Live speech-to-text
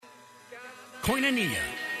Koinonia,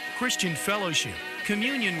 Christian fellowship,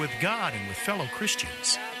 communion with God and with fellow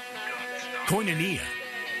Christians. Koinonia,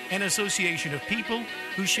 an association of people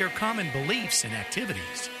who share common beliefs and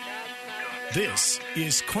activities. This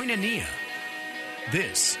is Koinonia.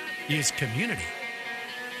 This is community.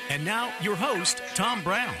 And now, your host, Tom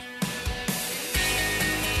Brown.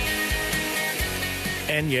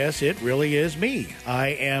 And yes, it really is me.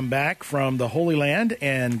 I am back from the Holy Land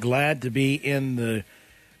and glad to be in the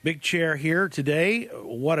big chair here today.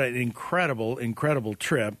 What an incredible, incredible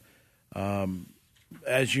trip.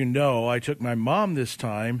 As you know, I took my mom this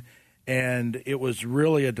time, and it was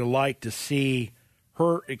really a delight to see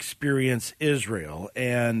her experience Israel.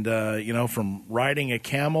 And, from riding a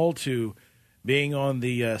camel to being on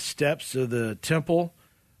the steps of the temple,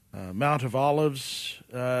 Mount of Olives,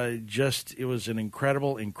 it was an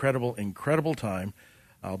incredible, incredible, incredible time.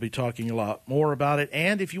 I'll be talking a lot more about it.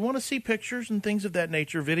 And if you want to see pictures and things of that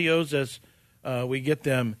nature, videos as we get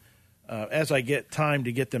them, as I get time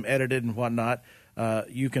to get them edited and whatnot,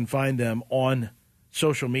 you can find them on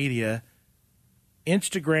social media,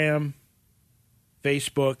 Instagram,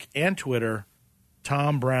 Facebook, and Twitter,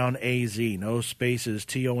 Tom Brown AZ, no spaces,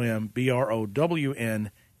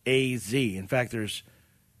 TOMBROWNAZ. In fact, there's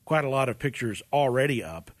quite a lot of pictures already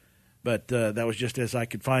up, but that was just as I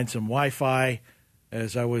could find some Wi-Fi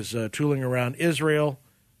as I was tooling around Israel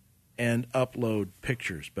and upload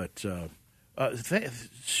pictures. But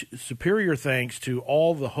superior thanks to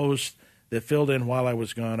all the hosts that filled in while I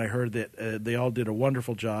was gone. I heard that they all did a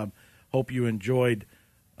wonderful job. Hope you enjoyed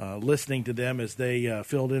listening to them as they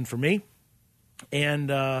filled in for me. And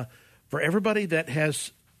for everybody that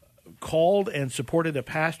has called and supported a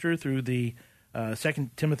pastor through the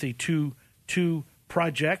 2 Timothy 2:2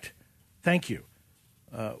 project, thank you.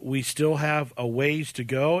 We still have a ways to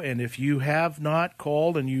go, and if you have not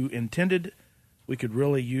called and you intended, we could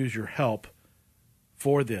really use your help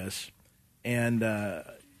for this. And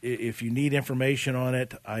if you need information on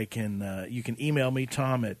it, you can email me,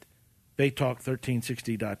 Tom at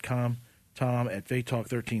faithtalk1360.com, Tom at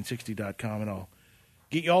faithtalk1360.com, and I'll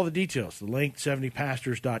get you all the details. The link,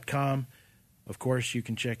 70pastors.com. Of course, you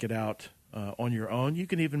can check it out on your own. You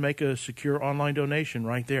can even make a secure online donation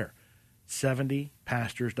right there,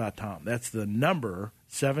 70pastors.com. That's the number,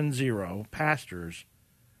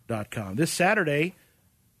 70pastors.com. This Saturday,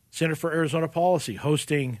 Center for Arizona Policy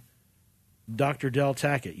hosting Dr. Del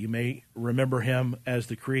Tackett. You may remember him as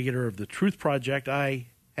the creator of the Truth Project. I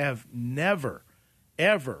have never,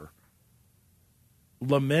 ever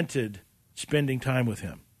lamented spending time with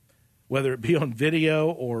him, whether it be on video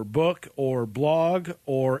or book or blog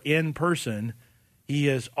or in person. He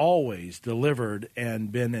has always delivered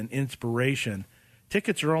and been an inspiration.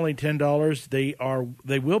 Tickets are only $10.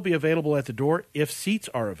 They will be available at the door if seats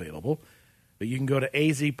are available. But you can go to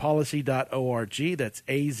azpolicy.org. That's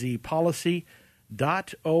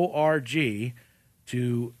azpolicy.org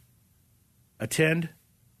to attend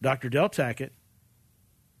Dr. Del Tackett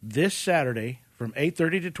this Saturday from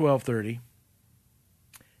 8:30 to 12:30.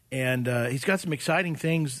 And he's got some exciting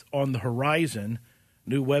things on the horizon,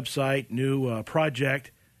 new website, new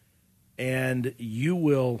project, and you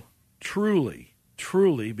will truly,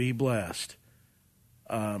 truly be blessed.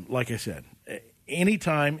 Like I said,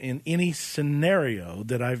 anytime in any scenario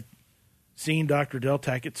that I've seen Dr. Del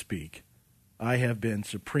Tackett speak, I have been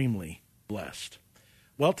supremely blessed.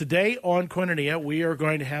 Well, today on Koinonia, we are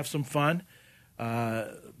going to have some fun.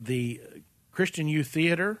 The Christian Youth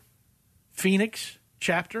Theater, Phoenix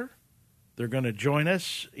chapter, they're going to join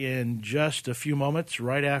us in just a few moments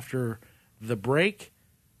right after the break.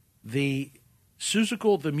 The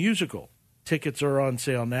Seussical the Musical tickets are on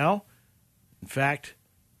sale now. In fact,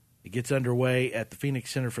 it gets underway at the Phoenix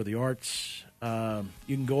Center for the Arts. You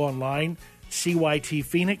can go online,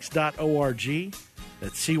 cytphoenix.org.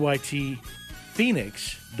 That's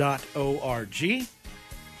cytphoenix.org.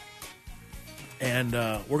 And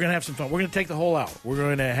we're going to have some fun. We're going to take the whole hour. We're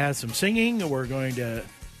going to have some singing. We're going to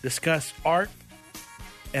discuss art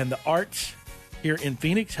and the arts here in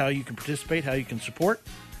Phoenix, how you can participate, how you can support.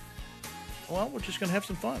 Well, we're just going to have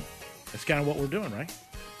some fun. That's kind of what we're doing, right?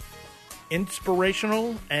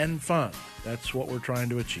 Inspirational and fun. That's what we're trying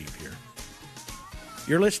to achieve here.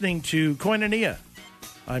 You're listening to Koinonia.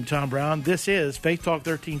 I'm Tom Brown. This is Faith Talk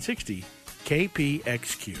 1360,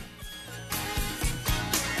 KPXQ.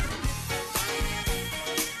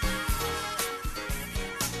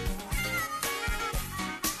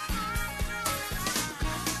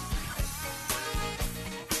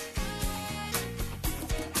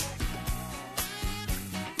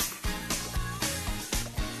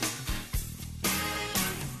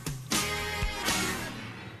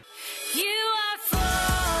 You are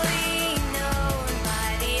falling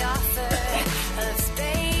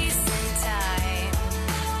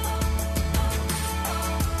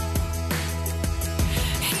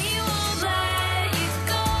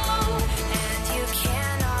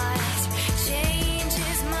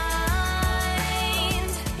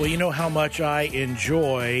Well, you know how much I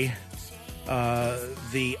enjoy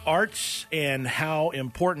the arts and how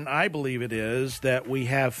important I believe it is that we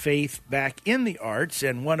have faith back in the arts.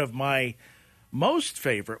 And one of my most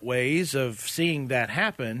favorite ways of seeing that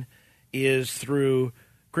happen is through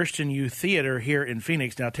Christian Youth Theater here in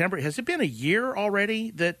Phoenix. Now, Tambra, has it been a year already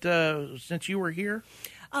that since you were here?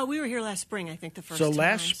 We were here last spring, I think, the first time. So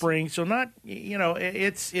last spring, so not,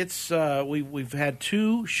 it's we've had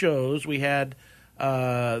two shows. We had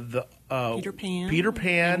the Peter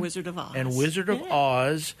Pan and Wizard of Oz.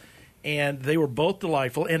 Oz, and they were both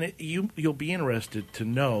delightful. And you'll be interested to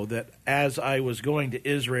know that as I was going to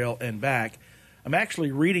Israel and back, I'm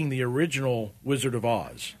actually reading the original Wizard of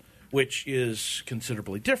Oz, which is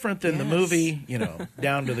considerably different than the movie,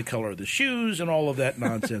 down to the color of the shoes and all of that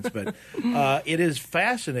nonsense. But it is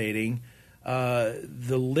fascinating,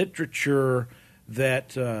 the literature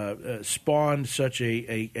that spawned such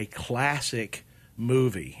a classic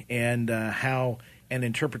movie, and how an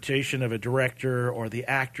interpretation of a director or the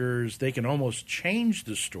actors, they can almost change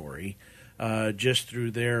the story just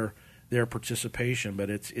through their participation.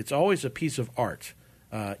 But it's always a piece of art.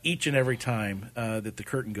 Each and every time that the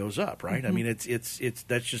curtain goes up, right? Mm-hmm. I mean, it's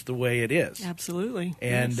that's just the way it is. Absolutely,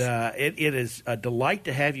 and yes. It is a delight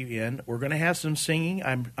to have you in. We're going to have some singing.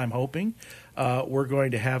 I'm hoping we're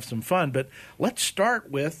going to have some fun. But let's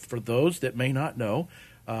start with, for those that may not know,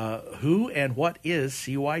 who and what is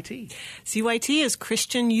CYT? CYT is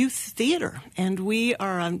Christian Youth Theater, and we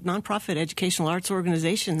are a nonprofit educational arts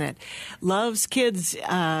organization that loves kids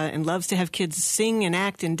and loves to have kids sing and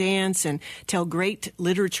act and dance and tell great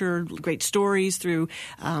literature, great stories through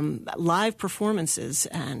live performances.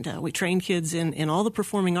 And we train kids in all the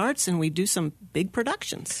performing arts, and we do some big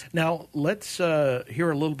productions. Now, let's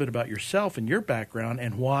hear a little bit about yourself and your background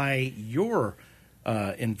and why you're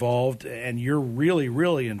involved, and you're really,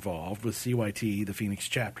 really involved with CYT, the Phoenix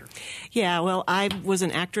chapter. Yeah, well, I was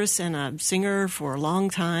an actress and a singer for a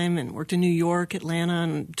long time and worked in New York, Atlanta,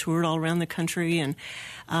 and toured all around the country. And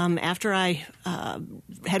after I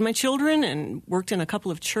had my children and worked in a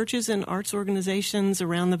couple of churches and arts organizations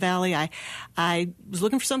around the valley, I was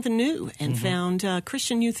looking for something new and found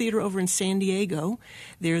Christian Youth Theater over in San Diego.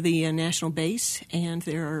 They're the national base, and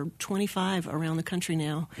there are 25 around the country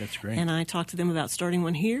now. That's great. And I talked to them about starting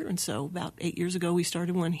one here, and so about 8 years ago we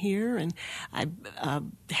started one here, and I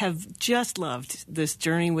have just loved this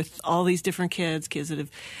journey with all these different kids that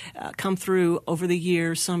have come through over the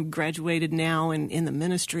years. Some graduated now in the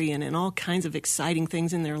ministry and in all kinds of exciting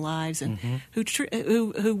things in their lives, and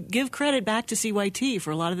who give credit back to CYT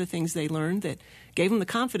for a lot of the things they learned that gave them the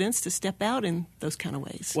confidence to step out in those kind of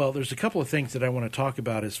ways. Well, there's a couple of things that I want to talk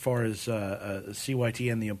about as far as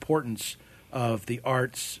CYT and the importance of the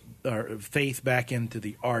arts, or faith back into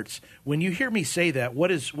the arts. When you hear me say that,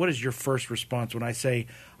 what is your first response when I say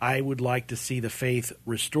I would like to see the faith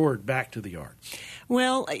restored back to the arts?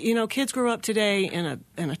 Well, kids grow up today in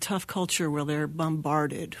a tough culture where they're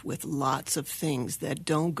bombarded with lots of things that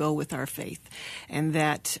don't go with our faith, and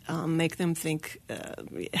that make them think,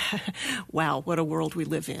 wow, what a world we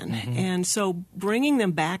live in. And so bringing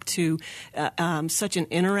them back to such an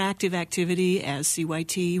interactive activity as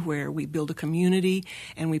CYT, where we build a community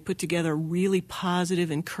and we put together a really positive,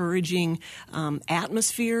 encouraging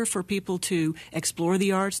atmosphere for people to explore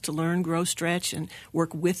the arts, to learn, grow, stretch, and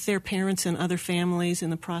work with their parents and other families in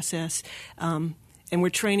the process. And we're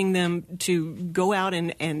training them to go out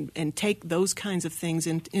and take those kinds of things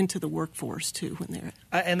into the workforce, too, when they're...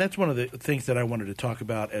 And that's one of the things that I wanted to talk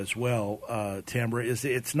about as well, Tambra, is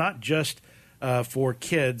it's not just for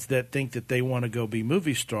kids that think that they want to go be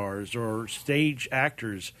movie stars or stage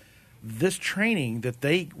actors. This training that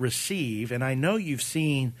they receive, and I know you've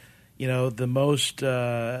seen, the most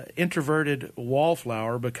introverted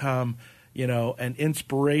wallflower become, an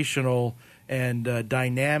inspirational and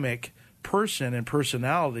dynamic person and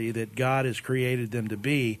personality that God has created them to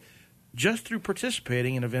be, just through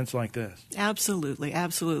participating in events like this. Absolutely,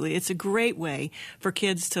 absolutely. It's a great way for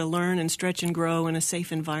kids to learn and stretch and grow in a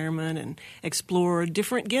safe environment and explore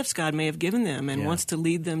different gifts God may have given them and wants to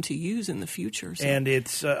lead them to use in the future. So. And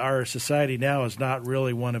it's our society now is not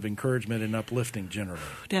really one of encouragement and uplifting generally.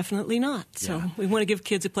 Definitely not. So we want to give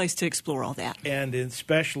kids a place to explore all that. And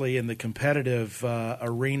especially in the competitive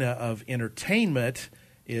arena of entertainment,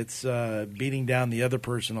 it's beating down the other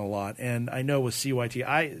person a lot. And I know with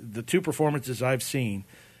CYT, the two performances I've seen,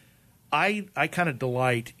 I kind of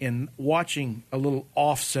delight in watching a little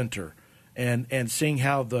off-center and seeing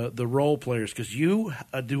how the role players, because you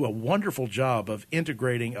do a wonderful job of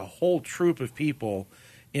integrating a whole troupe of people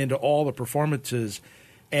into all the performances.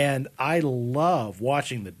 And I love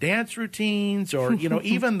watching the dance routines, or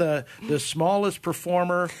even the smallest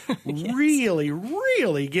performer really,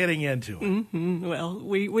 really getting into it. Mm-hmm. Well,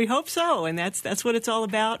 we hope so, and that's what it's all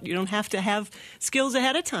about. You don't have to have skills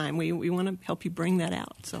ahead of time. We want to help you bring that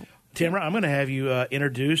out. So, Tamara, I'm going to have you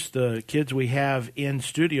introduce the kids we have in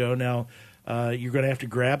studio now. You're going to have to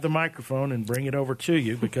grab the microphone and bring it over to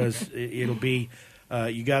you, because it'll be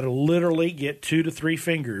you got to literally get 2 to 3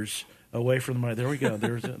 fingers away from the mic. There we go.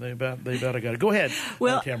 They about got it. Go ahead,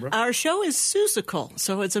 well, Tamara. Our show is Seussical,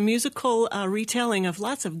 so it's a musical retelling of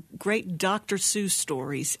lots of great Dr. Seuss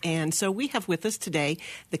stories. And so we have with us today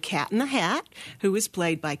the Cat in the Hat, who is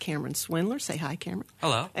played by Cameron Swindler. Say hi, Cameron.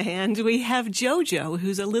 Hello. And we have JoJo,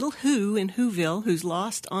 who's a little who in Whoville, who's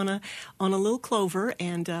lost on a little clover,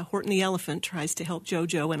 and Horton the Elephant tries to help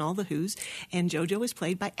JoJo and all the Who's. And JoJo is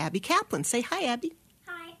played by Abby Kaplan. Say hi, Abby.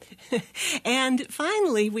 And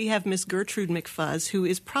finally, we have Miss Gertrude McFuzz, who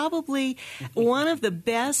is probably one of the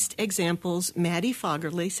best examples. Maddie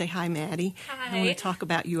Fogerly, say hi, Maddie. Hi. I want to talk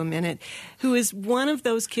about you a minute. Who is one of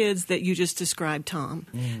those kids that you just described, Tom,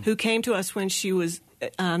 who came to us when she was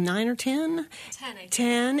 9 or 10?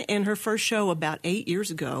 10, in her first show about 8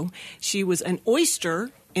 years ago. She was an oyster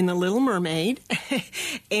in The Little Mermaid,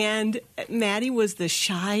 and Maddie was the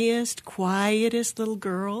shyest, quietest little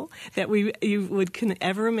girl that you can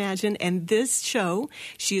ever imagine. And this show,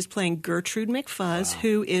 she is playing Gertrude McFuzz,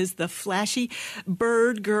 who is the flashy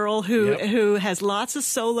bird girl who has lots of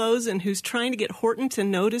solos and who's trying to get Horton to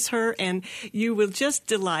notice her. And you will just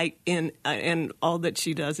delight in all that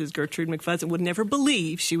she does as Gertrude McFuzz, and would never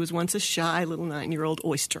believe she was once a shy little 9-year-old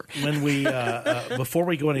oyster. When we before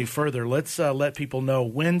we go any further, let's let people know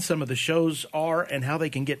when some of the shows are and how they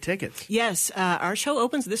can get tickets. Yes, our show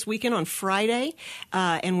opens this weekend on Friday,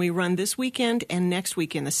 and we run this weekend and next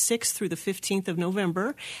weekend, the 6th through the 15th of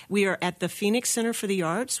November. We are at the Phoenix Center for the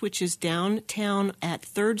Arts, which is downtown at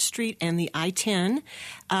 3rd Street and the I-10.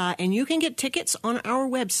 And you can get tickets on our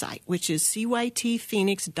website, which is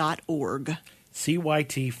cytphoenix.org.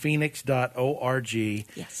 cytphoenix.org.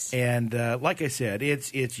 Yes. And like I said,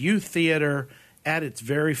 it's youth theater at its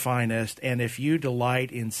very finest. And if you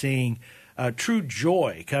delight in seeing true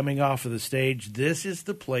joy coming off of the stage, this is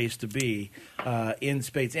the place to be in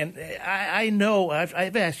spades. And I know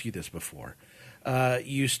I've asked you this before.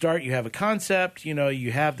 You have a concept,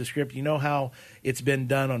 you have the script, you know how it's been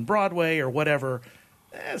done on Broadway or whatever.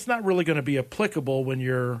 It's not really going to be applicable when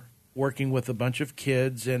you're working with a bunch of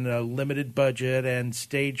kids and a limited budget and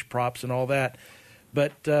stage props and all that.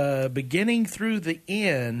 But beginning through the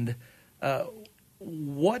end,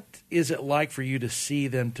 what is it like for you to see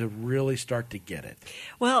them to really start to get it?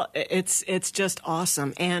 Well, it's just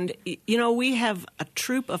awesome. And, we have a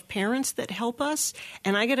troupe of parents that help us.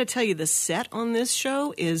 And I got to tell you, the set on this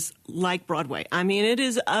show is like Broadway. I mean, it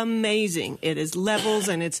is amazing. It is levels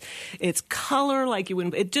and it's color like you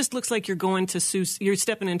wouldn't. It just looks like you're going to Seuss. You're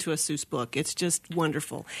stepping into a Seuss book. It's just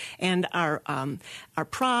wonderful. And our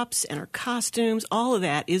props and our costumes, all of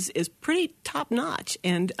that is pretty top notch.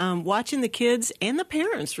 And watching the kids and the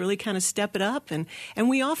parents really kind of step it up. And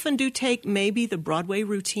we often do take maybe the Broadway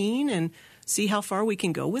routine and see how far we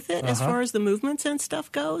can go with it as far as the movements and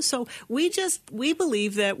stuff goes. So we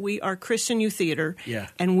believe that we are Christian youth theater,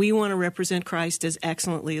 and we want to represent Christ as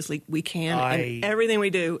excellently as we can in everything we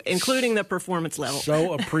do, including the performance level.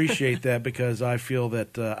 So appreciate that, because I feel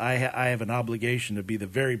that I have an obligation to be the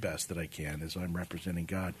very best that I can as I'm representing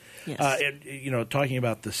God. Yes. Talking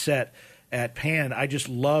about the set at Pan, I just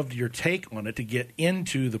loved your take on it to get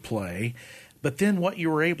into the play. But then what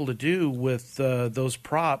you were able to do with those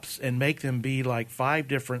props and make them be like 5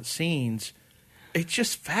 different scenes, it's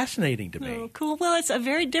just fascinating to me. Oh, cool. Well, it's a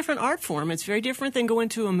very different art form. It's very different than going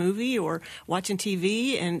to a movie or watching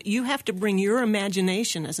TV, and you have to bring your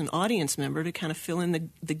imagination as an audience member to kind of fill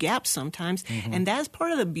in the gaps sometimes, and that's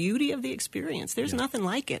part of the beauty of the experience. There's nothing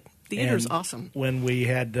like it. Theater's awesome. When we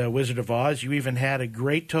had Wizard of Oz, you even had a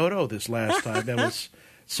great Toto this last time. That was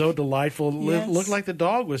so delightful. Yes. Looked like the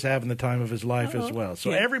dog was having the time of his life as well.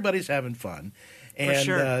 So everybody's having fun. And For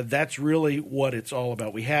sure. That's really what it's all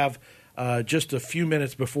about. We have just a few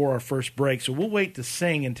minutes before our first break, so we'll wait to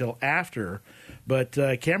sing until after. But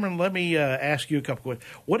Cameron, let me ask you a couple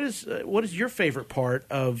questions. What is your favorite part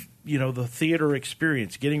of the theater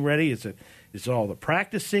experience? Getting ready? Is it all the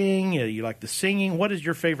practicing? You like the singing? What is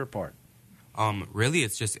your favorite part? Really,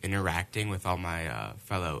 it's just interacting with all my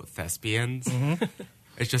fellow thespians.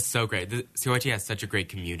 It's just so great. The CYT has such a great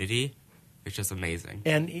community. It's just amazing.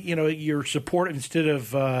 And, you're supporting, instead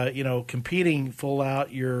of, competing full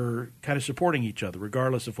out, you're kind of supporting each other,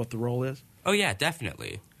 regardless of what the role is? Oh, yeah,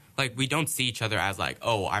 definitely. like we don't see each other as like,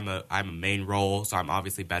 oh, I'm a main role, so I'm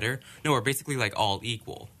obviously better. No, we're basically like all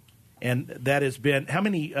equal. And that has been, how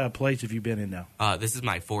many plays have you been in now? This is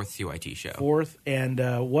my 4th CYT show. 4th, and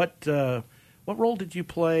what role did you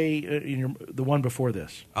play in the one before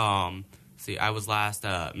this? See, I was last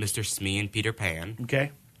Mr. Smee in Peter Pan.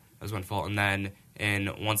 Okay. That was wonderful. And then in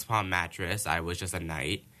Once Upon a Mattress, I was just a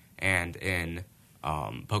knight. And in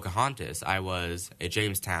Pocahontas, I was a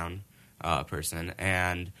Jamestown person.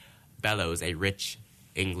 And Bellows, a rich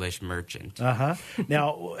English merchant.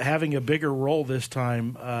 Now, having a bigger role this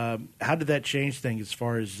time, how did that change things as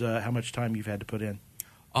far as how much time you've had to put in?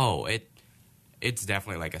 Oh, it's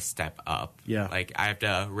definitely like a step up. Yeah. Like I have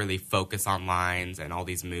to really focus on lines and all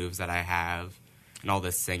these moves that I have and all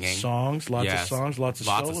this singing. Lots of songs, lots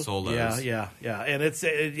of solos. Yeah. And it's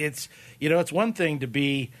it's one thing to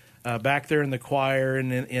be back there in the choir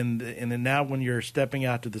and then now when you're stepping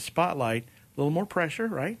out to the spotlight, a little more pressure,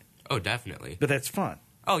 right? Oh, definitely. But that's fun.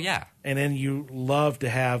 Oh, yeah. And then you love to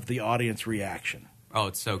have the audience reaction. Oh,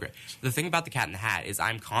 it's so great. The thing about the Cat in the Hat is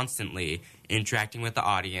I'm constantly interacting with the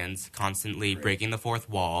audience, constantly breaking the fourth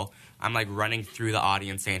wall. I'm like running through the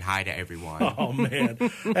audience saying hi to everyone. Oh, man.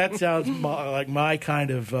 That sounds like my kind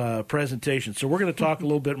of presentation. So we're going to talk a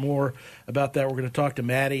little bit more about that. We're going to talk to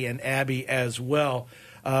Maddie and Abby as well.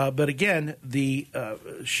 But again, the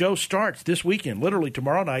show starts this weekend, literally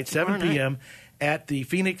tomorrow night, 7 p.m., at the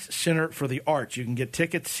Phoenix Center for the Arts. You can get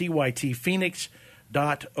tickets, CYTPhoenix.org.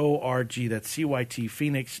 That's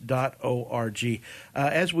CYTPhoenix.org.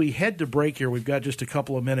 As we head to break here, we've got just a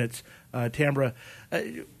couple of minutes. Tambra,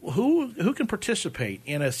 who can participate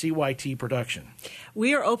in a CYT production?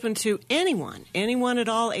 We are open to anyone at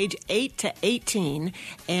all, age 8 to 18,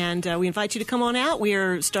 and we invite you to come on out. We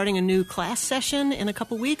are starting a new class session in a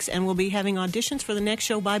couple weeks, and we'll be having auditions for the next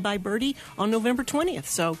show, Bye Bye Birdie, on November 20th.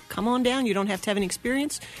 So come on down. You don't have to have any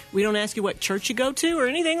experience. We don't ask you what church you go to or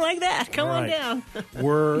anything like that. Come on down.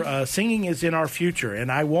 We're singing is in our future,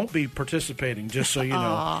 and I won't be participating, just so you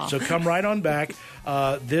know. So come right on back.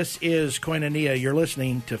 This is Koinonia. You're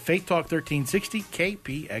listening to Faith Talk 1360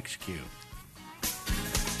 KPXQ.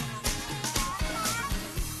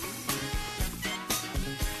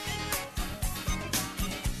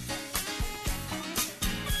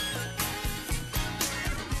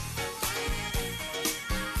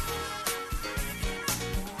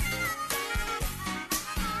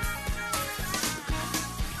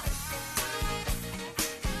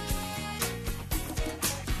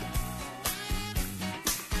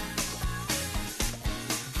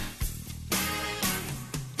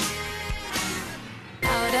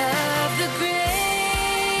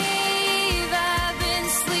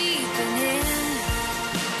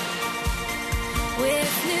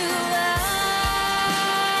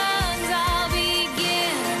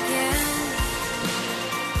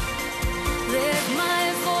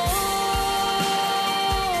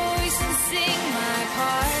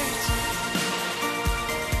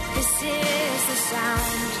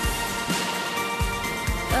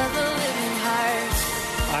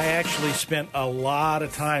 Spent a lot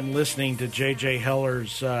of time listening to J.J.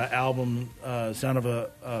 Heller's album, Sound of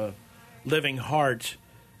a Living Heart,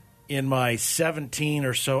 in my 17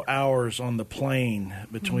 or so hours on the plane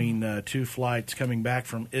between two flights coming back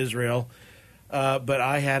from Israel. But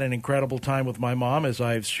I had an incredible time with my mom, as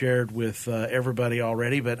I've shared with everybody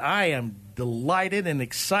already. But I am delighted and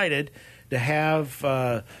excited to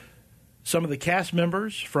have some of the cast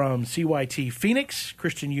members from CYT Phoenix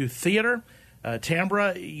Christian Youth Theater.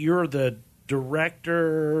 Tambra, you're the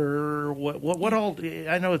director. What all?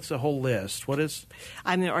 I know it's a whole list. What is?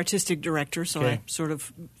 I'm the artistic director, so I sort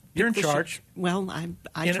of. You're in charge. Well, I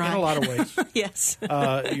try. In a lot of ways. Yes.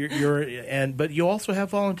 But you also have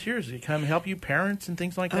volunteers that come help you, parents and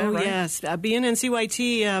things like that, right? Yes. Being in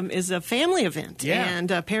CYT is a family event. Yeah. And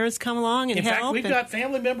parents come along and help. In fact, we've got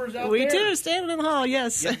family members out there. We do, standing in the hall,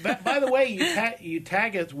 yes. Yeah, by the way, you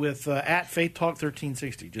tag it with at Faith Talk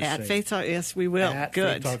 1360. Just at Faith Talk, yes, we will. At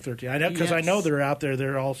Good. Faith Talk 13. I know, because I know they're out there.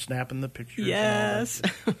 They're all snapping the pictures. Yes.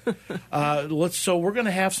 So we're going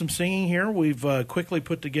to have some singing here. We've quickly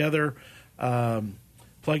put together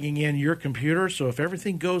plugging in your computer. So if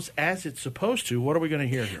everything goes as it's supposed to, what are we going to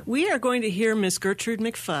hear here? We are going to hear Miss Gertrude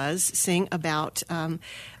McFuzz sing about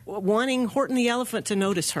wanting Horton the elephant to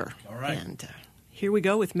notice her. All right. And here we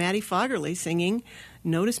go with Maddie Fogerly singing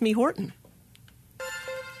Notice Me, Horton.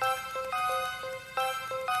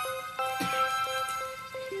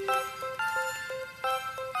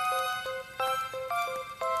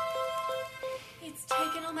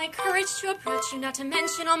 My courage to approach you, not to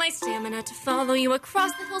mention all my stamina to follow you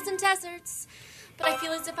across the hills and deserts. But I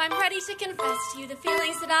feel as if I'm ready to confess to you the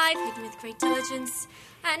feelings that I've hidden with great diligence.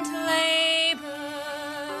 and labor.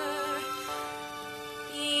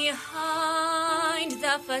 Behind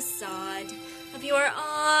the facade of your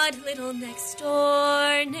odd little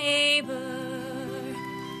next-door neighbor,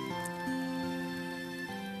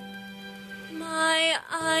 my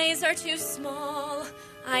eyes are too small,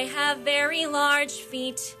 I have very large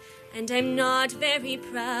feet, and I'm not very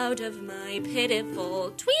proud of my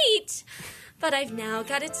pitiful tweet. But I've now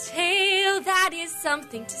got a tail that is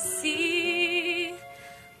something to see.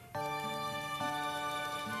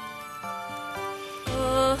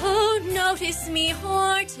 Oh, notice me,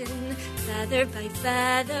 Horton, feather by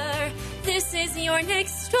feather. This is your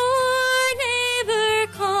next-door neighbor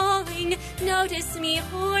calling. Notice me,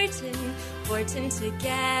 Horton, Horton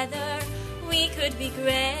together. We could be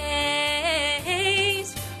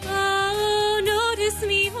great. Oh, notice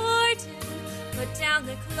me, Horton, put down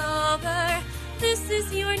the clover. This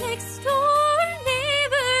is your next-door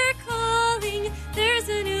neighbor calling. There's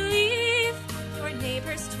a new leaf, your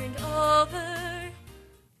neighbor's turned over.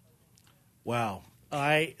 Wow.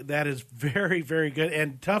 That is very, very good.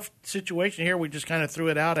 And tough situation here. We just kind of threw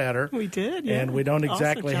it out at her. We did, yeah. And we don't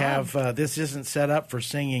exactly Awesome have, this isn't set up for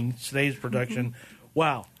singing, today's production.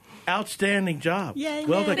 Wow. Outstanding job. Yay,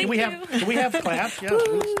 well done. thank Can we have claps? Yeah,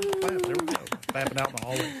 claps. There we go. Clapping out in the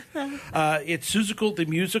hallway. It's Seussical the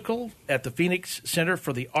Musical at the Phoenix Center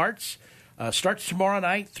for the Arts. Starts tomorrow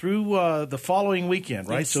night through the following weekend,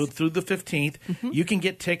 right? Yes. So through the 15th. You can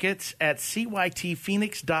get tickets at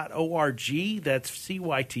cytphoenix.org. That's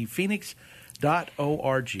cytphoenix.org.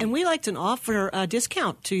 And we like to offer a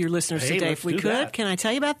discount to your listeners Hey, today, let's if we do could. that. Can I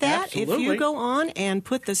tell you about that? Absolutely. If you go on and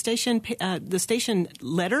put the station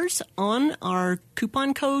letters on our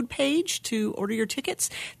coupon code page to order your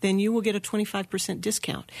tickets, then you will get a 25%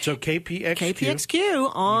 discount. So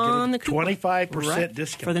KPXQ on the coupon. 25%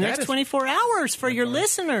 discount. For the next 24 hours for your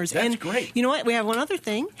listeners. That's and great. You know what? We have one other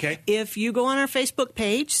thing. Okay. If you go on our Facebook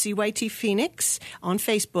page, CYT Phoenix on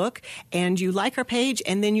Facebook, and you like our page,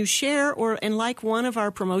 and then you share and like one of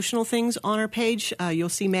our promotional things on our page, you'll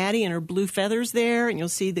see Maddie and her blue feathers there, and you'll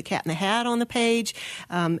see the Cat in the Hat on the page.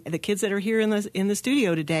 The kids that are here in the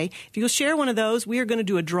studio today, if you'll share one of those, we are going to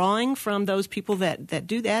do a drawing from those people that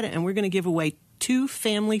do that, and we're going to give away 2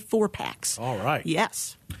 family 4-packs. All right.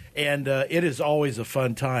 Yes. And it is always a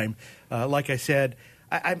fun time. Like I said,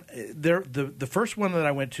 I'm there. The first one that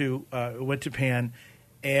I went to Pan,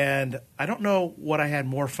 and I don't know what I had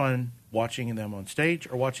more fun watching them on stage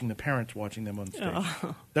or watching the parents watching them on stage.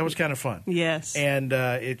 Oh. That was kind of fun. Yes. And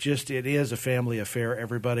it is a family affair.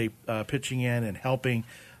 Everybody pitching in and helping.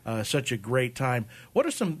 Such a great time. What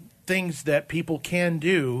are some things that people can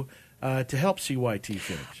do to help CYT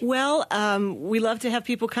Phoenix? Well, we love to have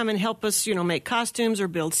people come and help us, make costumes or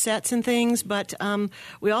build sets and things, but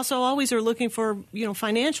we also always are looking for,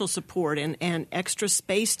 financial support and extra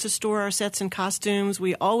space to store our sets and costumes.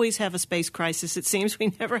 We always have a space crisis. It seems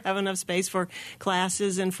we never have enough space for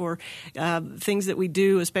classes and for things that we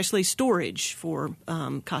do, especially storage for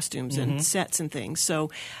costumes and sets and things. So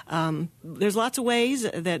there's lots of ways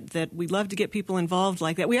that we'd love to get people involved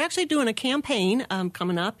like that. We're actually doing a campaign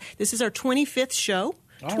coming up. This is our 25th show.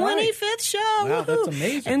 All right. 25th show. Wow, that's Woohoo.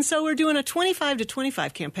 amazing. And so we're doing a 25 to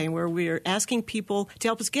 25 campaign where we're asking people to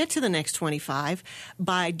help us get to the next 25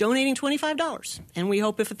 by donating $25. And we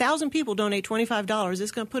hope if 1,000 people donate $25,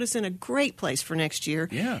 it's going to put us in a great place for next year.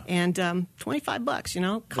 Yeah. And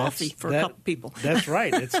 $25, coffee for a couple people. That's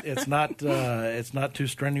right. It's not too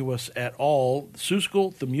strenuous at all.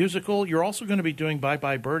 Seussical the Musical. You're also going to be doing Bye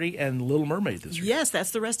Bye Birdie and Little Mermaid this year. Yes,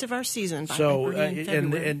 that's the rest of our season. So in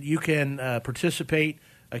February. and you can participate.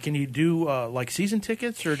 Can you do like season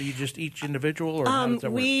tickets, or do you just each individual, or how does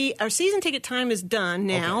that work? Our season ticket time is done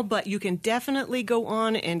now, Okay. but you can definitely go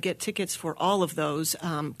on and get tickets for all of those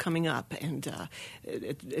coming up, and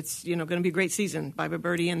it's going to be a great season. Bye Bye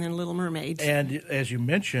Birdie and then Little Mermaid. And as you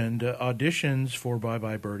mentioned, auditions for Bye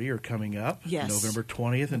Bye Birdie are coming up. Yes. November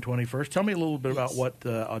 20th and 21st. Tell me a little bit about what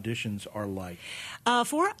auditions are like.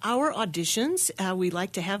 For our auditions, we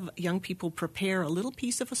like to have young people prepare a little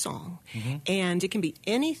piece of a song, and it can be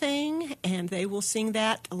anything, and they will sing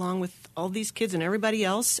that along with all these kids and everybody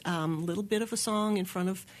else, a little bit of a song in front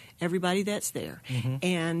of everybody that's there.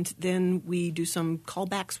 And then we do some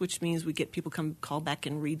callbacks, which means we get people come call back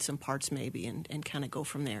and read some parts maybe and kind of go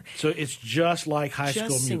from there. So it's just like High School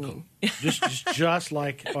Musical. Singing. just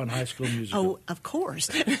like on High School Musical. Oh, of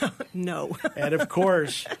course. No. And of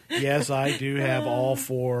course, yes, I do have all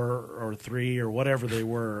 4 or 3 or whatever they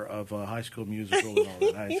were of High School Musical and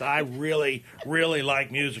all that. I really, really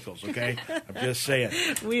like musicals, okay? I'm just saying.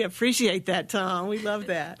 We appreciate that, Tom. We love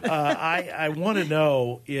that. I want to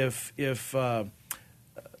know if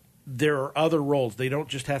there are other roles. They don't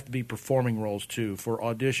just have to be performing roles, too. For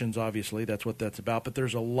auditions, obviously, that's what that's about. But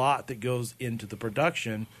there's a lot that goes into the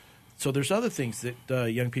production. So there's other things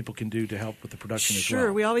that young people can do to help with the production as well.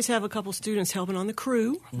 Sure. We always have a couple students helping on the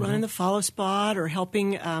crew, running the follow spot, or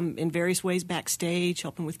helping in various ways backstage,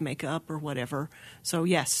 helping with makeup or whatever. So,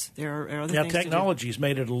 yes, there are other things to do. Technology's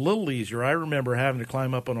made it a little easier. I remember having to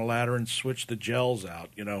climb up on a ladder and switch the gels out,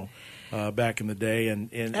 back in the day, and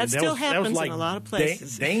that still happens was like in a lot of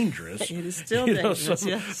places. Dangerous. It is still dangerous.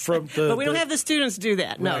 Yes. But we don't have the students do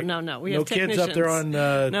that. No, right. no. We have kids technicians up there on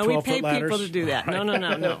 12-foot No, we pay ladders. people to do that. Right.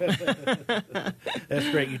 No. That's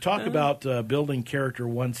great. You talk about building character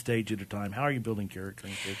one stage at a time. How are you building character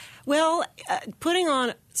in kids? Well, putting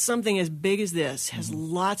on something as big as this has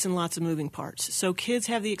lots and lots of moving parts. So kids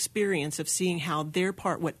have the experience of seeing how their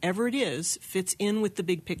part, whatever it is, fits in with the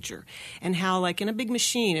big picture. And how, like in a big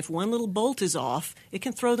machine, if one little bolt is off, it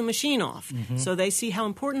can throw the machine off. So they see how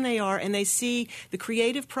important they are, and they see the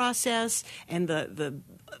creative process and the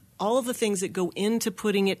all of the things that go into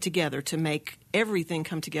putting it together to make everything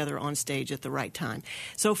come together on stage at the right time.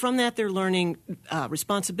 So from that, they're learning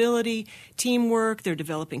responsibility, teamwork, they're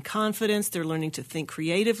developing confidence, they're learning to think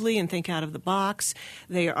creatively and think out of the box.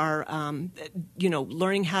 They are,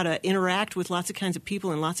 learning how to interact with lots of kinds of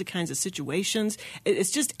people in lots of kinds of situations.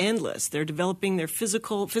 It's just endless. They're developing their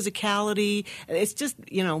physicality. It's just,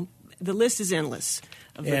 the list is endless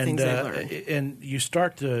of the things they learn. And you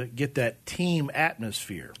start to get that team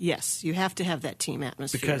atmosphere. Yes, you have to have that team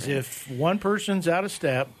atmosphere. Because if one person's out of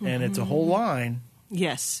step and it's a whole line.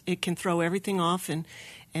 Yes, it can throw everything off and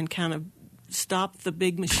kind of stop the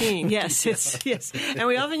big machine. Yes. And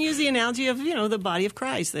we often use the analogy of, the body of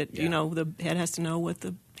Christ, that, the head has to know what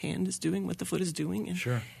the hand is doing, what the foot is doing. And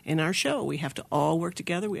sure. In our show, we have to all work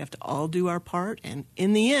together. We have to all do our part. And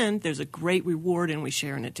in the end, there's a great reward in we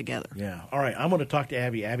sharing it together. Yeah. All right. I'm going to talk to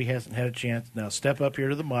Abby. Abby hasn't had a chance. Now step up here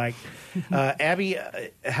to the mic. Abby,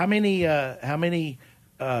 how many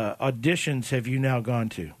auditions have you now gone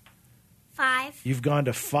to? 5. You've gone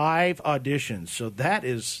to 5 auditions.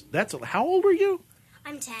 So how old are you?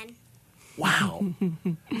 I'm 10. Wow.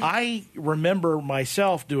 I remember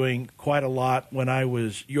myself doing quite a lot when I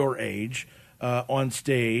was your age on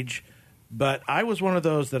stage, but I was one of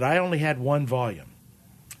those that I only had one volume.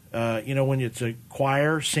 When it's a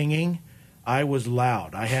choir singing, I was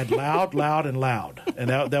loud. I had loud, loud, and loud. And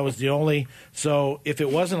that was the only. So if it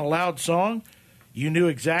wasn't a loud song, you knew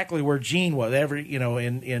exactly where Gene was.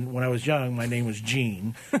 When I was young, my name was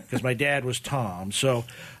Gene because my dad was Tom. So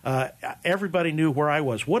everybody knew where I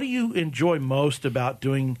was. What do you enjoy most about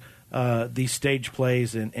doing these stage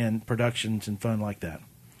plays and productions and fun like that?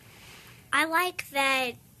 I like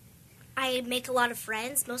that I make a lot of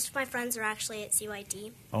friends. Most of my friends are actually at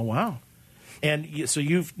CYD. Oh, wow. And so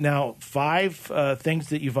you've now 5 things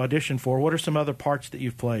that you've auditioned for. What are some other parts that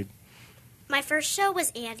you've played? My first show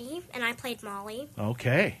was Annie, and I played Molly.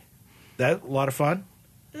 Okay. That a lot of fun?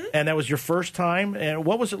 Mm-hmm. And that was your first time? And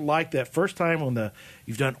what was it like that first time when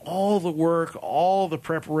you've done all the work, all the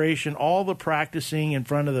preparation, all the practicing in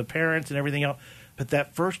front of the parents and everything else, but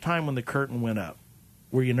that first time when the curtain went up,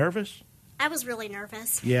 were you nervous? I was really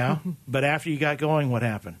nervous. Yeah? But after you got going, what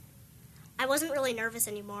happened? I wasn't really nervous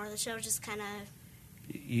anymore. The show just kind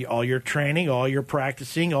of... All your training, all your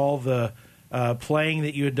practicing, all the... playing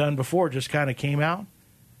that you had done before just kind of came out.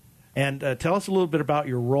 And tell us a little bit about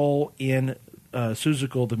your role in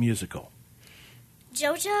Seussical the Musical.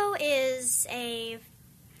 JoJo is a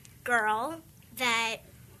girl that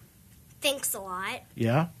thinks a lot.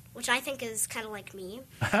 Yeah. Which I think is kind of like me.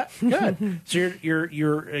 Good. So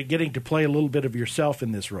you're getting to play a little bit of yourself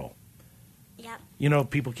in this role. Yep.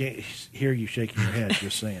 People can't hear you shaking your head,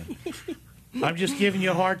 just saying. I'm just giving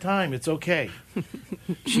you a hard time. It's okay.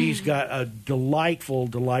 She's got a delightful,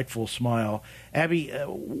 delightful smile. Abby,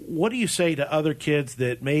 what do you say to other kids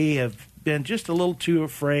that may have been just a little too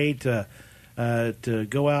afraid to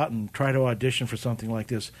go out and try to audition for something like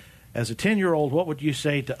this? As a 10-year-old, what would you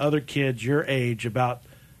say to other kids your age about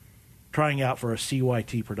trying out for a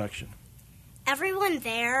CYT production? Everyone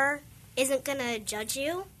there isn't going to judge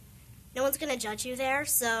you. No one's going to judge you there,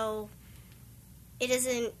 so it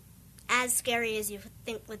isn't as scary as you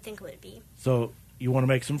would think it would be. So you want to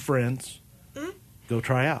make some friends, Go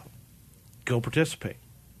try out. Go participate.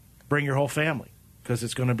 Bring your whole family, because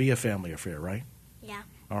it's going to be a family affair, right? Yeah.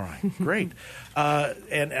 All right, great.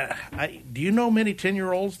 Do you know many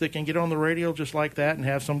 10-year-olds that can get on the radio just like that and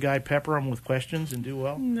have some guy pepper them with questions and do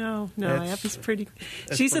well? No, Abby's pretty.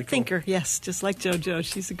 She's a thinker, yes, just like JoJo.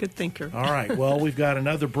 She's a good thinker. All right, well, we've got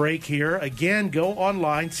another break here. Again, go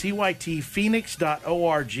online,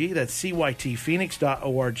 cytphoenix.org. That's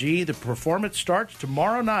cytphoenix.org. The performance starts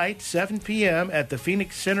tomorrow night, 7 p.m. at the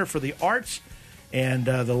Phoenix Center for the Arts. And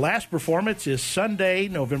the last performance is Sunday,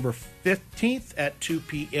 November 15th at 2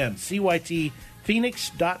 p.m.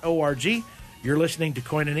 cytphoenix.org. You're listening to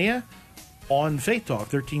Koinonia on Faith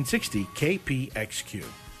Talk 1360 KPXQ.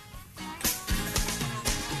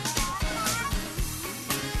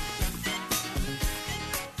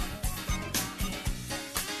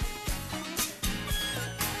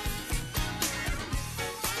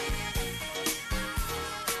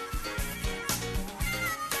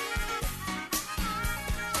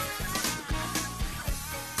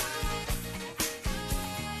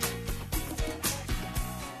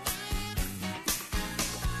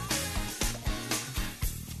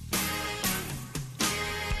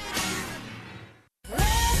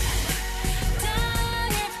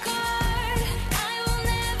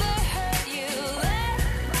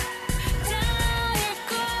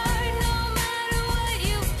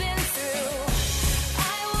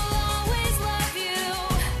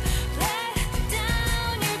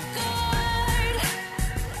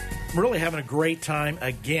 Really having a great time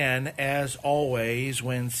again, as always,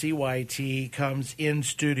 when CYT comes in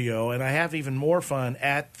studio. And I have even more fun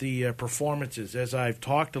at the performances, as I've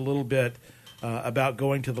talked a little bit about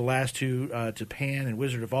going to the last two, to Pan and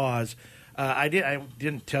Wizard of Oz. I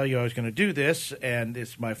didn't tell you I was going to do this, and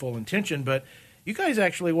it's my full intention, but you guys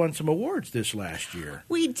actually won some awards this last year.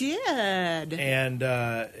 We did. And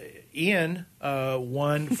Ian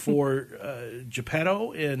won for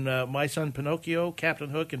Geppetto in My Son Pinocchio, Captain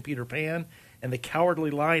Hook and Peter Pan, and the Cowardly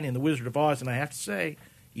Lion in The Wizard of Oz. And I have to say,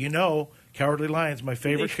 Cowardly Lion's my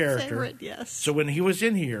favorite character. Yes. So when he was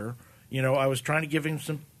in here, I was trying to give him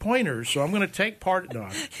some pointers, so I'm going to take part. No,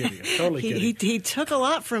 I'm kidding. I'm totally kidding. He took a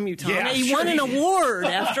lot from you, Tom. Yeah, he won an award,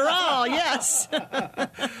 after all, yes.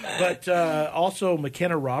 But also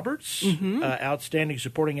McKenna Roberts, outstanding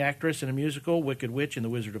supporting actress in a musical, Wicked Witch in The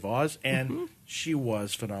Wizard of Oz, and she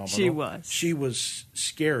was phenomenal. She was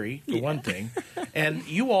scary, for one thing. And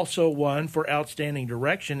you also won for outstanding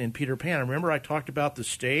direction in Peter Pan. Remember I talked about the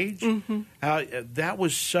stage? How that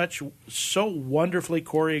was so wonderfully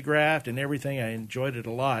choreographed and everything. I enjoyed it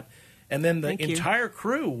a lot. And then the entire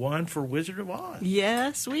crew won for Wizard of Oz.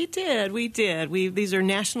 Yes, we did. These are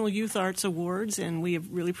National Youth Arts Awards, and we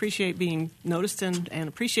really appreciate being noticed and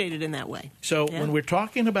appreciated in that way. So when we're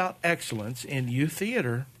talking about excellence in youth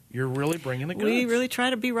theater, you're really bringing the goods. We really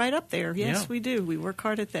try to be right up there. Yes, we do. We work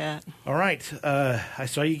hard at that. All right. I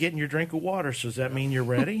saw you getting your drink of water, so does that mean you're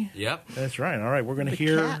ready? Yep. That's right. All right. We're going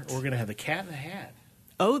to have the Cat in the Hat.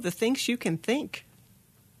 Oh, the things you can think.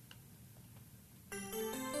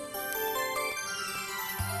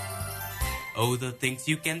 Oh, the things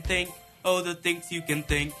you can think. Oh, the things you can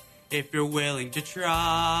think. If you're willing to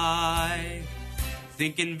try.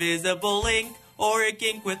 Think invisible ink, or a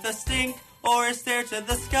gink with a stink, or a stare to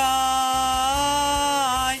the sky.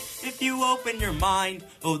 If you open your mind,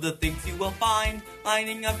 oh, the things you will find,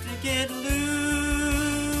 lining up to get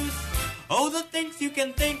loose. Oh, the things you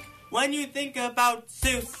can think when you think about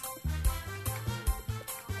Seuss.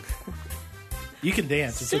 You can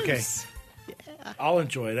dance. It's okay. I'll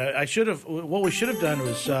enjoy it. I should have. What we should have done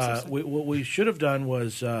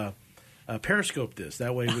was Periscope this.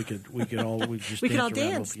 That way we could all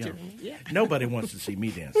dance. Nobody wants to see me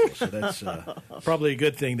dance, so that's probably a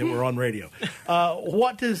good thing that we're on radio.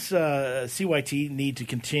 What does CYT need to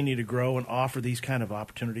continue to grow and offer these kind of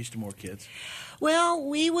opportunities to more kids? Well,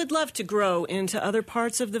 we would love to grow into other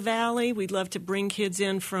parts of the valley. We'd love to bring kids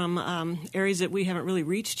in from areas that we haven't really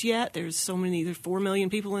reached yet. There's 4 million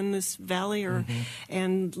people in this valley,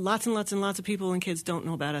 and lots and lots and lots of people and kids don't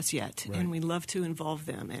know about us yet. Right. And we'd love to involve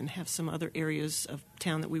them and have some other areas of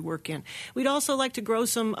town that we work in. We'd also like to grow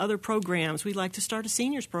some other programs. We'd like to start a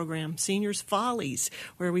seniors program, Seniors Follies,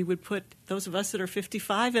 where we would put those of us that are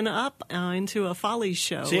 55 and up into a Follies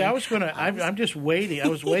show. See, I'm just waiting. I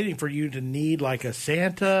was waiting for you to need like a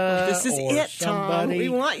Santa. This is or it, somebody, Tom. We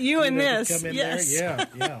want you in this. To come in yes. there.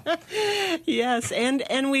 Yeah. Yes,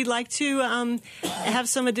 and we'd like to have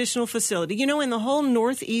some additional facility. In the whole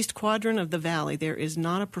northeast quadrant of the valley, there is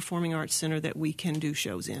not a performing arts center that we can do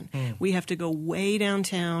shows in. We have to go way down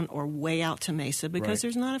downtown or way out to Mesa because Right.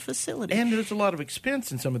 there's not a facility. And there's a lot of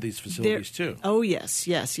expense in some of these facilities, too. Oh, yes.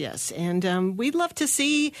 And we'd love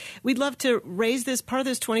to raise this. Part of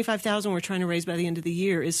this $25,000 we're trying to raise by the end of the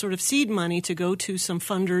year is sort of seed money to go to some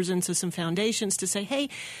funders and to some foundations to say, hey,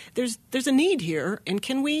 there's a need here, and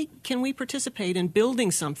can we participate in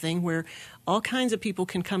building something where all kinds of people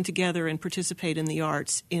can come together and participate in the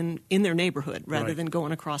arts in their neighborhood rather Right. than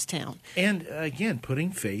going across town. And, again,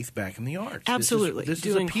 putting faith back in the arts. Absolutely. This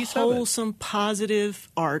is Doing a piece wholesome, positive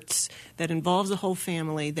arts that involves the whole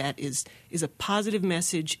family, that is a positive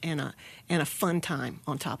message and a fun time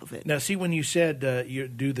on top of it. Now, see, when you said you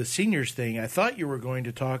do the seniors thing, I thought you were going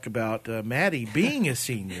to talk about Maddie being a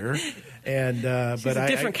senior. And She's a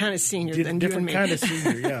different kind of senior than you and me. Different kind of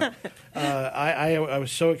senior, yeah. I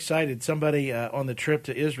was so excited. Somebody on the trip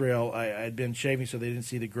to Israel, I'd been shaving so they didn't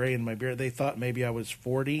see the gray in my beard. They thought maybe I was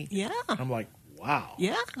 40. Yeah. I'm like, wow.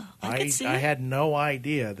 Yeah, I could see I it. had no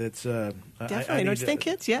idea. That's Definitely. Don't you think,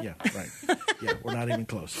 kids? Yeah. Yeah, right. Yeah, we're not even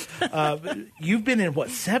close. You've been in,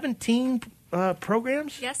 17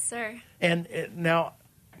 programs? Yes, sir. And now,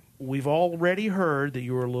 we've already heard that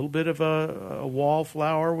you were a little bit of a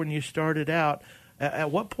wallflower when you started out.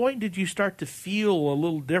 At what point did you start to feel a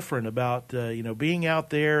little different about being out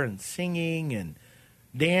there and singing and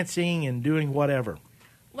dancing and doing whatever?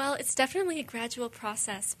 Well, it's definitely a gradual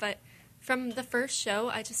process, but from the first show,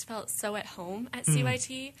 I just felt so at home at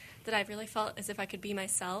CYT that I really felt as if I could be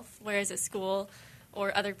myself, whereas at school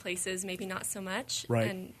or other places, maybe not so much. Right.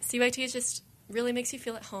 And CYT is just really makes you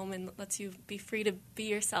feel at home and lets you be free to be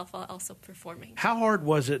yourself while also performing. How hard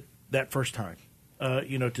was it that first time?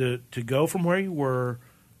 To go from where you were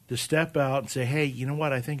to step out and say, hey, you know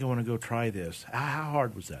what, I think I want to go try this. How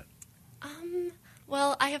hard was that?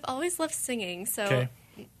 Well, I have always loved singing, so Okay.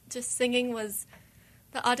 just singing was...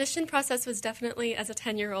 The audition process was definitely, as a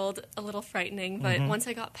 10-year-old, a little frightening, but once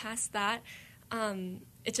I got past that,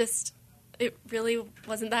 it really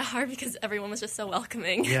wasn't that hard because everyone was just so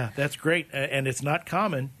welcoming. Yeah, that's great. And it's not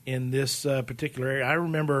common in this particular area. I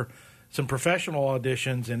remember some professional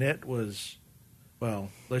auditions, and it was, well,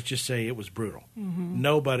 let's just say it was brutal.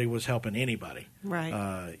 Nobody was helping anybody.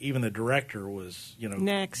 Right. Even the director was,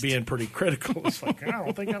 Next. being pretty critical. It's like, I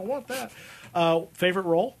don't think I want that. Favorite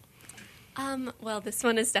role? Well, this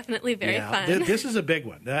one is definitely very fun. This is a big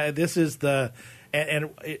one. This is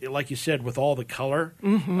like you said, with all the color,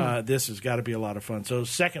 this has got to be a lot of fun. So,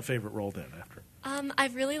 second favorite role then after? I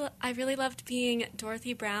really loved being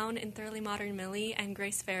Dorothy Brown in Thoroughly Modern Millie and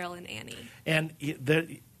Grace Farrell in Annie. And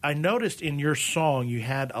I noticed in your song you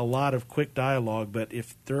had a lot of quick dialogue, but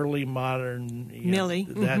if Thoroughly Modern Millie,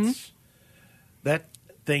 that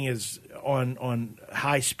thing is on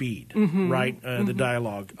high speed, right? The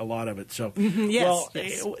dialogue, a lot of it. So, Yes,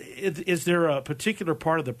 is there a particular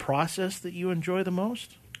part of the process that you enjoy the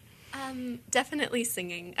most? Definitely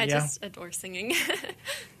singing. I just adore singing.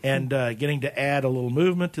 And getting to add a little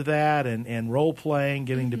movement to that, and role playing,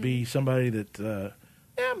 getting to be somebody that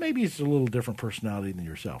maybe it's a little different personality than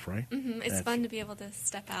yourself, right? It's fun to be able to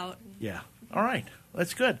step out. Yeah. All right.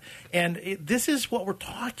 That's good. And this is what we're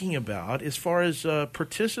talking about as far as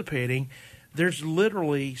participating. There's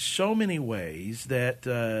literally so many ways that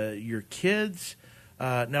your kids...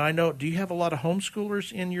 now, I know, do you have a lot of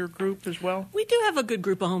homeschoolers in your group as well? We do have a good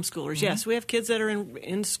group of homeschoolers, yes. We have kids that are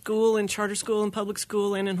in school, in charter school, in public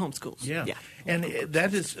school, and in homeschools. Yeah. And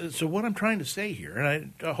that is... So what I'm trying to say here,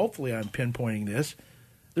 and hopefully I'm pinpointing this,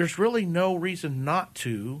 there's really no reason not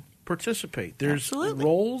to participate. There's Absolutely.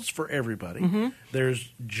 roles for everybody.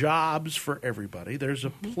 There's jobs for everybody. There's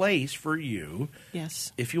a place for you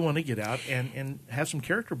Yes. if you want to get out and have some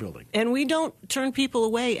character building. And we don't turn people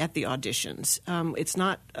away at the auditions. It's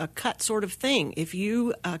not a cut sort of thing. If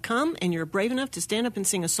you come and you're brave enough to stand up and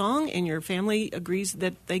sing a song and your family agrees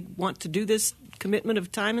that they want to do this commitment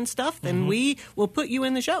of time and stuff, then we will put you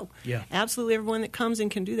in the show. Yeah. Absolutely everyone that comes and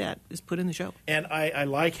can do that is put in the show. And I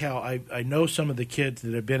like how I know some of the kids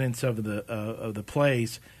that have been in some of the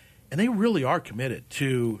plays, and they really are committed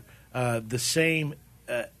to the same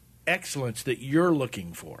excellence that you're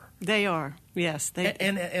looking for. They are, yes.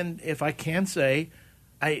 And if I can say,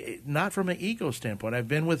 not from an ego standpoint, I've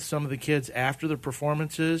been with some of the kids after the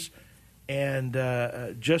performances, and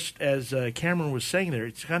just as Cameron was saying there,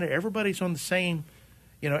 it's kind of everybody's on the same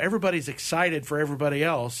everybody's excited for everybody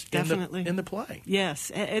else Definitely. in the play.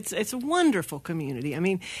 Yes, it's a wonderful community. I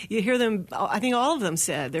mean, you hear them. I think all of them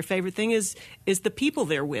said their favorite thing is the people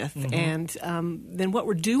they're with, and then what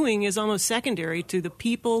we're doing is almost secondary to the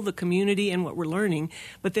people, the community, and what we're learning.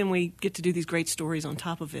 But then we get to do these great stories on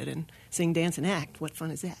top of it and sing, dance, and act. What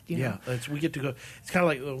fun is that? Yeah, we get to go. It's kind of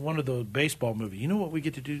like one of the baseball movies. You know what we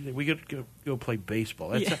get to do? We get to go play baseball.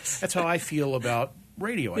 That's how I feel about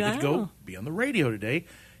radio. I get to go be on the radio today.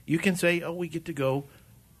 You can say, we get to go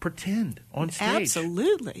pretend on stage.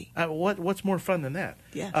 Absolutely. What's more fun than that?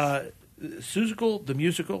 Yes. Seussical, the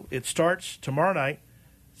musical, it starts tomorrow night,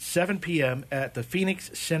 7 p.m. at the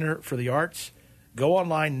Phoenix Center for the Arts. Go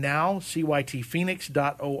online now,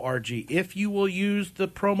 cytphoenix.org. If you will use the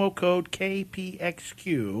promo code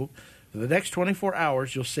KPXQ for the next 24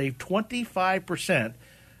 hours, you'll save 25%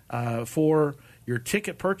 for your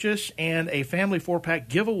ticket purchase and a family 4-pack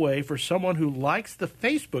giveaway for someone who likes the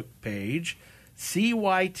Facebook page,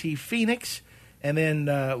 CYT Phoenix, and then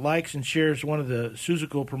likes and shares one of the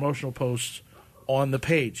Seussical promotional posts on the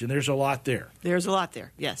page. And there's a lot there. There's a lot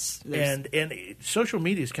there, yes. And social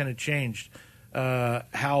media has kind of changed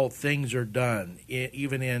how things are done,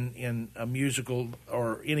 even in a musical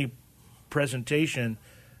or any presentation.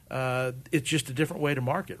 It's just a different way to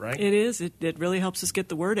market, right? It is. It really helps us get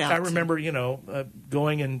the word out. I remember,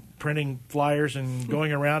 going and printing flyers and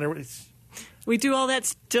going around. We do all that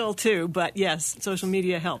still too, but yes, social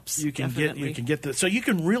media helps. You can get so you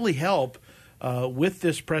can really help with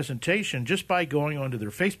this presentation just by going onto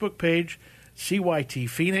their Facebook page, CYT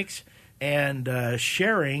Phoenix, and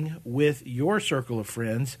sharing with your circle of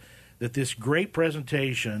friends that this great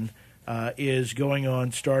presentation is going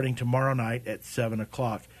on starting tomorrow night at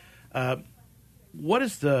 7:00. What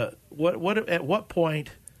is at what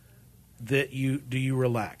point do you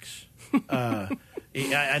relax?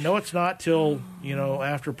 I know it's not till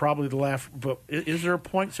after probably the last. But is there a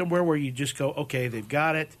point somewhere where you just go, okay, they've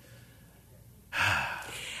got it?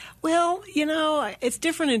 Well, it's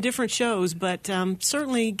different in different shows, but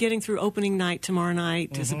certainly getting through opening night tomorrow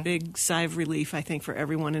night is a big sigh of relief, I think, for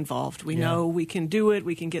everyone involved. We know we can do it.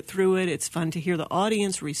 We can get through it. It's fun to hear the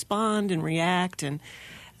audience respond and react, and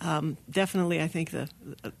definitely, I think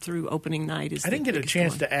through opening night is. I didn't get a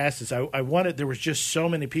chance to ask this. I wanted. There was just so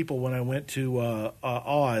many people when I went to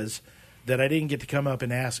Oz that I didn't get to come up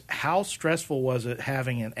and ask. How stressful was it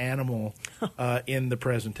having an animal in the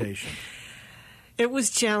presentation? It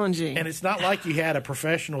was challenging. And it's not like you had a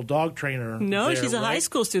professional dog trainer. No, there, she's a right? high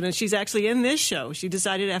school student. She's actually in this show. She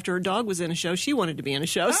decided after her dog was in a show, she wanted to be in a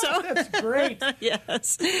show. Oh, that's great.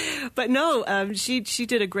 Yes. But no, she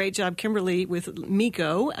did a great job. Kimberly with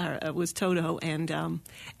Miko was Toto. And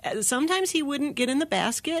sometimes he wouldn't get in the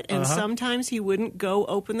basket, and sometimes he wouldn't go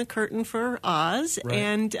open the curtain for Oz. Right.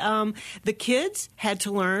 And the kids had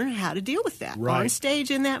to learn how to deal with that on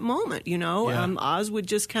stage in that moment. Yeah. Oz would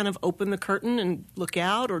just kind of open the curtain and look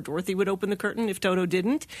out, or Dorothy would open the curtain if Toto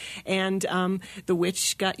didn't. And the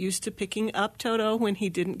witch got used to picking up Toto when he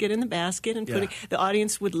didn't get in the basket, and the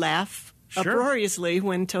audience would laugh uproariously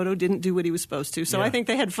when Toto didn't do what he was supposed to. So I think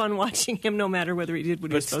they had fun watching him no matter whether he did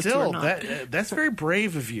what he was supposed to or not. But still, that's very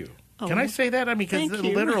brave of you. Can I say that? I mean, because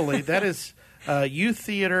literally that is youth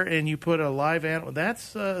theater, and you put a live animal.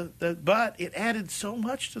 But it added so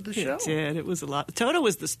much to the show. It did. It was a lot. Toto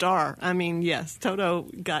was the star. I mean, yes, Toto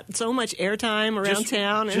got so much airtime around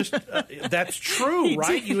town. That's true,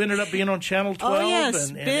 right? You ended up being on Channel 12. Oh, yes.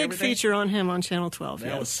 And big everything. feature on him on Channel 12.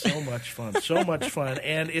 That was so much fun. So much fun.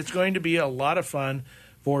 And it's going to be a lot of fun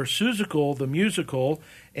for Seussical, the musical.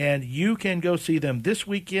 And you can go see them this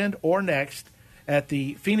weekend or next at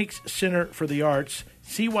the Phoenix Center for the Arts,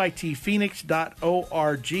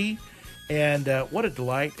 cytphoenix.org. And what a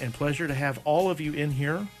delight and pleasure to have all of you in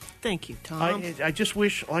here. Thank you, Tom. I just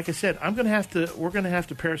wish, like I said, we're going to have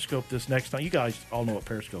to Periscope this next time. You guys all know what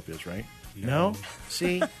Periscope is, right? No?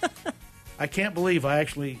 See? I can't believe I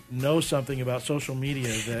actually know something about social media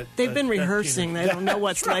that... They've been rehearsing. They don't know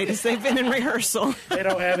what's latest. They've been in rehearsal. They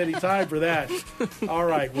don't have any time for that. All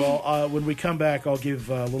right. Well, when we come back, I'll give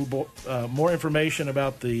a little more information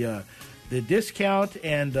about the discount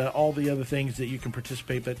and all the other things that you can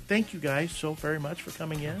participate. But thank you guys so very much for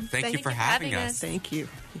coming in. Thank you for having us. Thank you.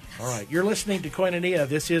 All right. You're listening to Koinonia.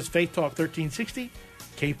 This is Faith Talk 1360,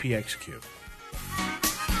 KPXQ.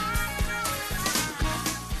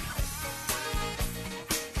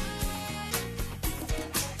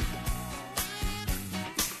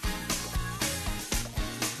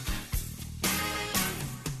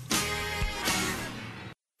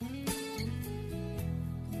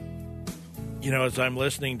 As I'm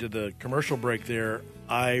listening to the commercial break there,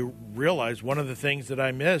 I realized one of the things that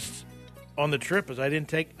I missed on the trip is I didn't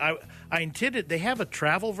take. I intended. They have a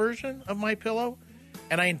travel version of My Pillow,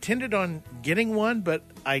 and I intended on getting one, but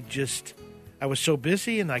I was so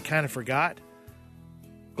busy and I kind of forgot.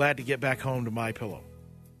 Glad to get back home to My Pillow.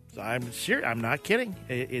 So I'm serious. I'm not kidding.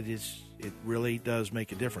 It really does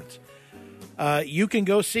make a difference. You can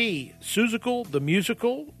go see Seussical the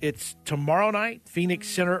Musical. It's tomorrow night, Phoenix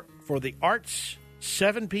Center for the Arts,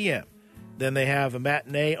 7 p.m. Then they have a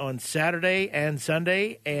matinee on Saturday and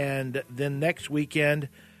Sunday, and then next weekend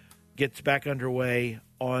gets back underway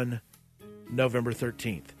on November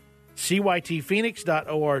 13th.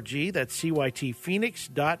 CYTPhoenix.org. That's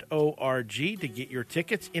CYTPhoenix.org to get your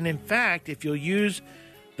tickets. And in fact, if you'll use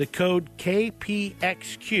the code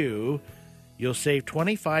KPXQ, you'll save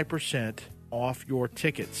 25% off your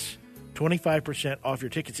tickets. 25% off your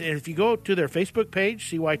tickets. And if you go to their Facebook page,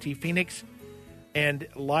 CYT Phoenix, and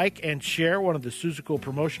like and share one of the Seussical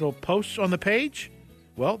promotional posts on the page,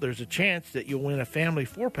 well, there's a chance that you'll win a family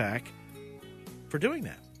 4-pack for doing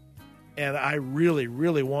that. And I really,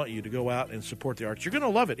 really want you to go out and support the arts. You're going to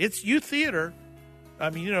love it. It's youth theater. I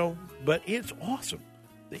mean, but it's awesome.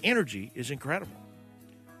 The energy is incredible.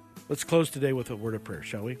 Let's close today with a word of prayer,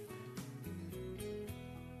 shall we?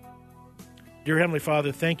 Dear Heavenly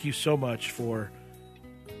Father, thank you so much for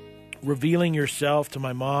revealing yourself to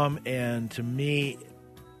my mom and to me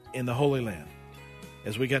in the Holy Land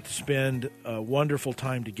as we got to spend a wonderful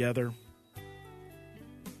time together.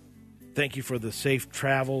 Thank you for the safe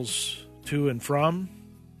travels to and from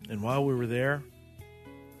and while we were there.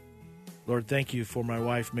 Lord, thank you for my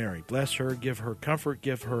wife, Mary. Bless her, give her comfort,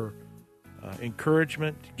 give her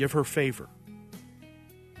encouragement, give her favor.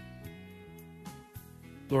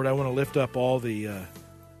 Lord, I want to lift up all the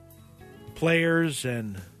players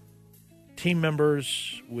and team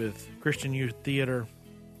members with Christian Youth Theater,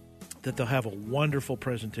 that they'll have a wonderful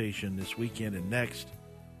presentation this weekend and next.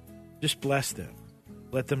 Just bless them.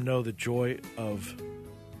 Let them know the joy of,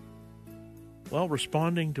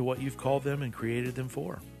 responding to what you've called them and created them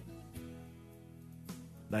for.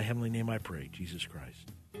 In thy heavenly name I pray, Jesus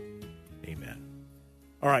Christ. Amen.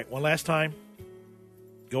 All right, one last time.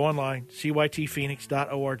 Go online,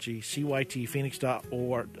 cytphoenix.org,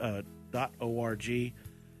 cytphoenix.org.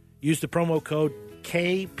 Use the promo code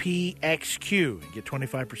KPXQ and get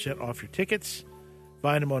 25% off your tickets.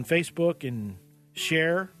 Find them on Facebook and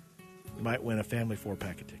share. You might win a family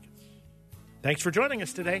 4-pack of tickets. Thanks for joining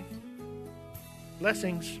us today.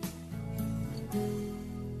 Blessings.